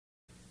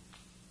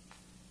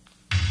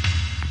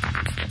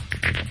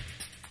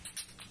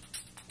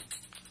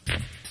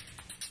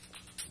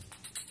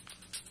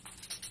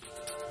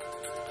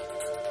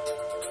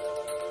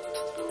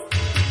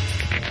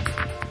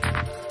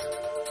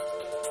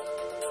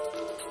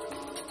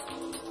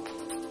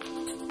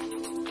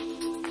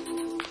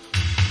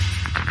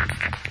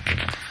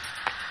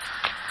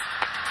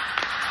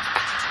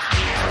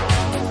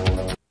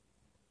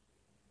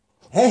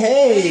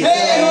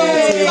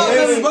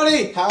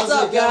everybody? How's What's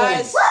up, it going?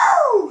 guys?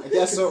 Woo!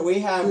 Guess what we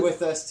have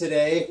with us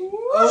today?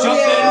 Something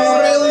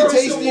really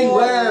tasty and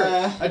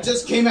rare. It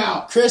just came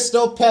out.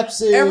 Crystal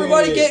Pepsi.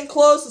 Everybody getting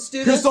close. Let's do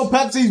this. Crystal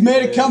Pepsi's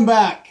made a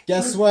comeback.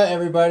 Guess what,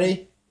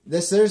 everybody?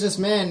 There's this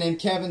man named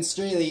Kevin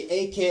Streely,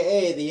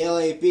 a.k.a. the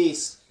LA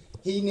Beast.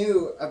 He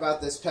knew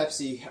about this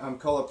Pepsi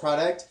Cola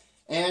product,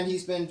 and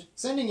he's been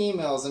sending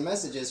emails and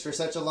messages for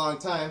such a long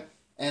time.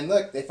 And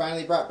look, they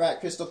finally brought back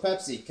Crystal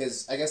Pepsi,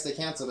 because I guess they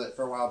canceled it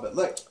for a while. But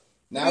look,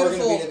 now we're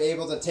going to be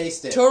able to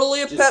taste it.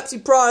 Totally a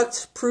Pepsi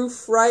product.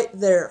 Proof right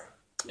there.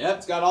 Yep,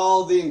 it's got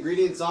all the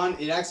ingredients on.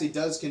 It actually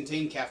does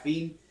contain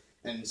caffeine.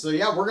 And so,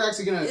 yeah, we're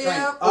actually going to try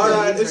and...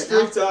 Alright, it's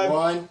drink time.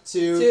 1,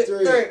 2,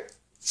 3.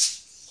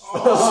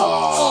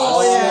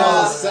 Oh,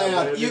 yeah.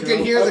 Sound. You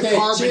can hear the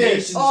carbonation.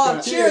 Cheers. Oh,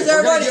 cheers,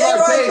 everybody. We're gonna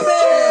give our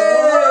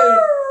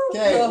taste.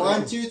 Okay,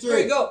 1, 2, 3.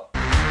 Here we go.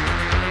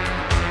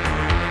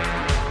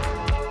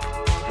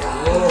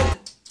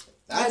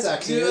 That's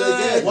actually good.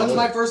 really good. What's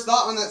my first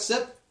thought on that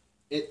sip?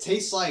 It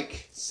tastes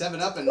like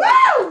 7-Up and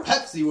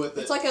Pepsi with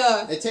it. It's like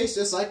a It tastes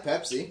just like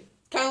Pepsi.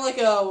 kind of like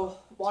a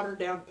watered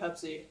down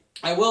Pepsi.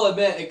 I will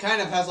admit, it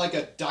kind of has like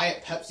a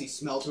Diet Pepsi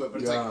smell to it,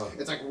 but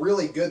it's like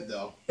really good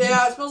though.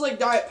 Yeah, it smells like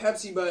Diet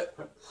Pepsi, but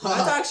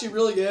that's actually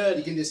really You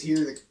good. can just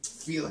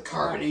feel the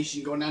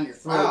carbonation going down your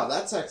throat.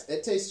 Wow,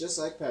 it tastes just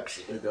like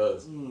Pepsi. It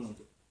does.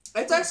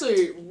 It's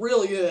actually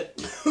really good.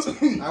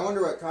 I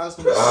wonder what caused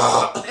him to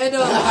And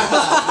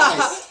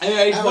Nice.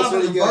 Hey, That was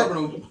really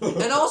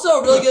good. and also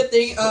a really good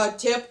thing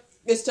tip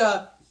is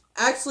to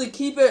actually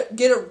get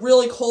it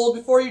really cold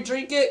before you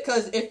drink it,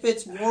 because if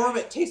it's warm,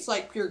 it tastes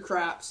like pure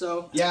crap.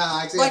 So Yeah,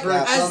 actually, like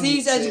I've heard as some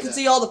you say can that.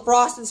 see all the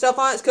frost and stuff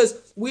on it, because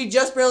we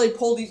just barely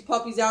pulled these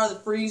puppies out of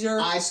the freezer.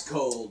 Ice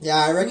cold. Yeah,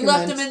 I We recommend.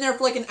 left them in there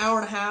for like an hour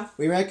and a half.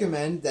 We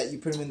recommend that you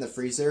put them in the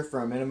freezer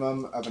for a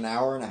minimum of an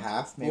hour and a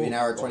half, maybe an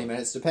hour 20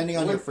 minutes, depending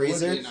on your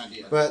freezer. Would be an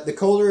idea. But the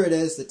colder it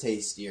is, the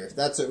tastier.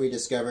 That's what we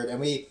discovered, and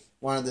we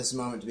wanted this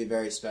moment to be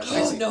very special.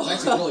 Oh, no. It's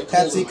actually really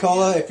cold in Pepsi my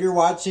Cola, hand. if you're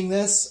watching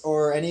this,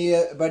 or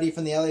anybody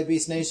from the LA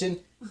Beast Nation,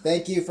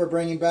 thank you for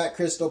bringing back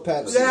Crystal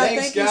Pepsi. Yeah,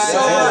 Thanks, thank you guys. so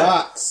It much.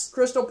 rocks.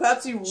 Crystal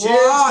Pepsi rocks.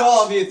 Cheers to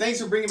all of you. Thanks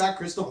for bringing back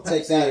Crystal Pepsi.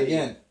 Take that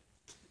again.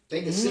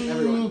 Take a sip,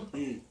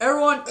 everyone.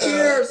 Everyone,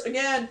 cheers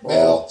again.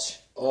 Belch.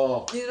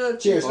 Oh. You know,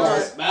 Cheers,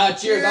 guys.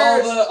 Cheers. Cheers.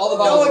 All the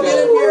No bottles one go. get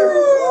in here.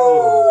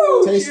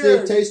 Woo! Tasty,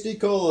 Cheers. tasty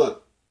cola.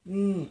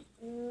 Mm.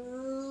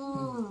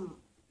 Oh.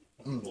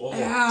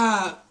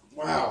 Yeah,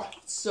 Wow.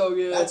 so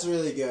good. That's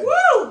really good.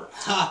 Woo!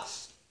 Ha.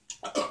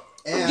 I'm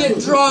And getting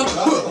drunk.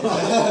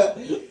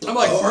 I'm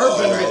like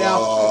burping right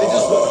now. It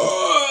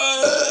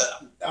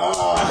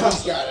I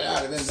just got it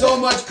out of him. just so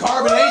much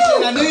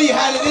carbonation. I knew you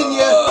had it in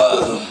you.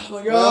 Oh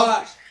my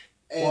gosh.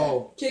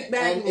 And, Kick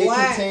back and and it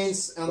relax.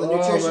 contains, on the Oh,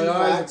 nutrition my eyes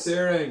are facts,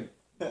 tearing.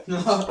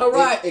 All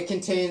right. it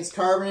contains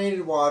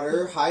carbonated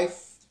water, high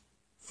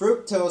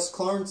fructose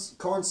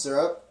corn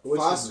syrup, Which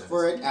is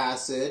phosphoric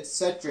acid,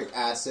 citric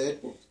acid,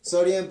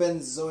 sodium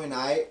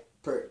benzoate,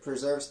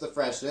 preserves the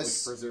freshness,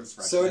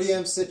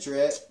 sodium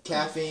citrate,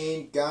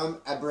 caffeine, gum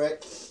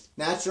abric,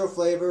 natural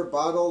flavor,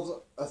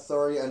 bottled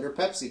authority under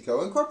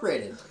PepsiCo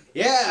Incorporated.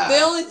 Yeah. The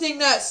only thing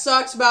that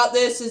sucks about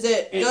this is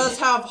it does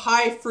have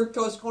high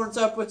fructose corn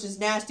syrup, which is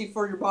nasty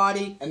for your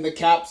body, And the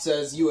cap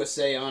says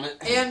USA on it.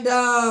 and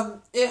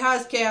it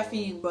has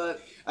caffeine.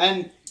 But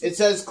And it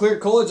says clear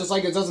cola, just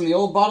like it does in the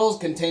old bottles,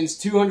 contains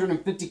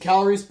 250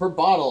 calories per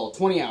bottle,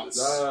 20 ounce.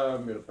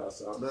 I'm gonna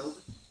pass out now.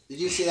 Did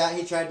you see that?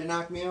 He tried to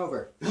knock me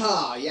over.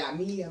 Ah, yeah,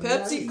 me.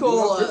 Pepsi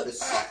Cola.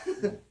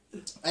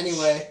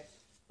 Anyway,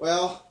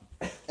 well,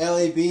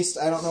 LA Beast,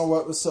 I don't know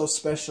what was so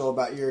special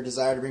about your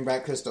desire to bring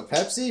back Crystal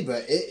Pepsi,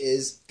 but it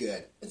is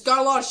good. it's got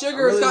a lot of sugar.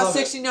 I really It's got love it.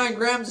 69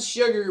 grams of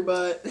sugar,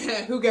 but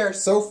who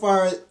cares? So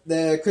far,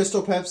 the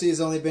Crystal Pepsi has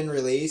only been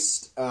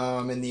released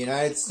in the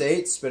United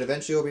States, but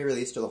eventually will be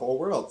released to the whole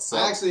world. So.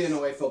 I actually, in a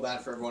way, feel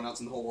bad for everyone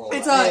else in the whole world.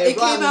 It's Hey, it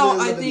glad came to out.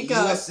 live I in the think.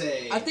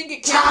 USA. I think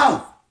it came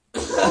out.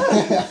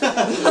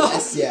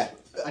 Yes, yeah.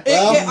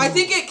 I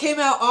think it came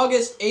out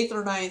August 8th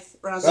or 9th.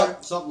 Around there.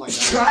 Something like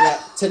that. Yeah,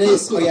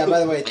 today's. Oh yeah. By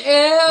the way, Ew,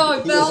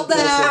 I he felt wasn't supposed to,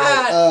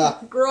 that.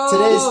 but, Gross.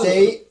 today's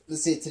date.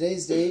 Let's see.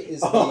 Today's date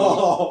is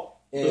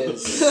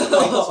is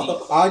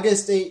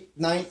August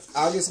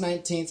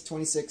 19th,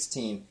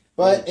 2016.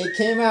 But it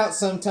came out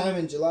sometime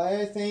in July,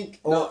 I think,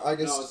 or No,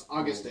 August. it's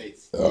August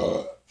 8th.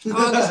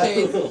 August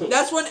 8th.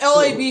 That's when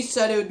LA Beast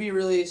said it would be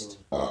released.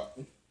 So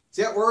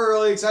yeah, we're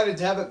really excited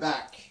to have it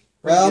back.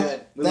 Pretty Well,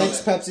 good. We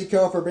thanks love it.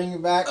 PepsiCo for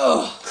bringing back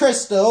Ugh.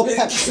 Crystal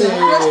Pepsi.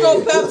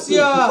 Crystal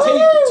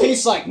Pepsi.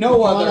 Tastes like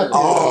no other.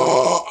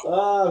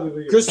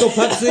 Crystal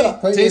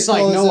Pepsi Put tastes your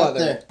like no colas up other.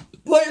 there.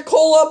 Put your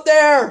coal up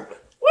there.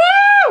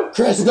 Woo!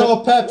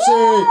 Crystal Pepsi.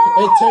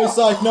 It tastes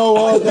like no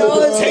other.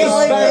 No, it tastes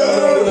like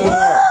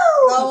better.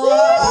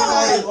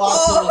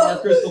 Oh,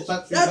 Crystal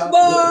Pepsi. that's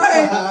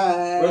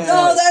mine.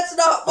 No, that's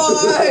not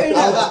mine.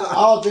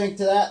 I'll drink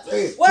to that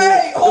too.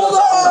 Wait, hold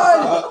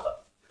on.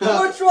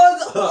 Which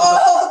one's?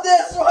 Oh,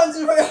 this one's.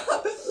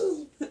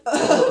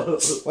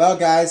 Well,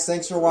 guys,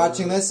 thanks for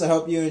watching this. I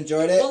hope you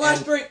enjoyed it. One last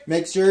And drink.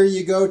 Make sure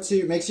you go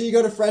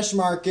to Fresh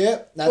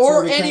Market. That's Or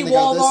where we any currently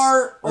got this.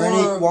 Walmart Or any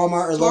or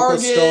Walmart or local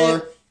Target.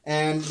 store,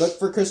 and look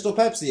for Crystal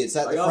Pepsi. It's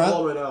at I the got front.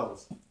 all my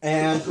house.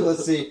 And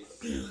let's see.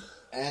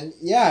 And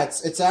yeah,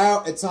 it's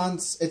out. It's on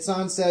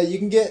sale. You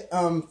can get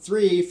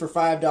 3 for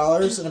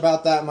 $5 and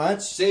about that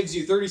much. Saves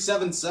you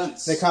 37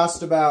 cents. They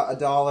cost about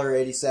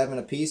 $1.87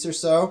 a piece or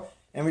so.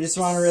 And we just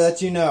want to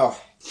let you know,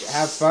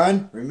 have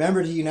fun.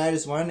 Remember to unite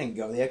as one and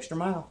go the extra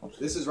mile.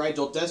 This is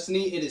Rigel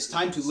Destiny. It is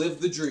time to live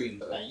the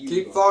dream.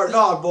 Keep farting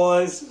on,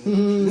 boys.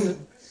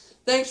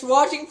 Thanks for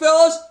watching,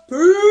 fellas.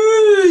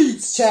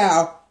 Peace.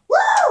 Ciao.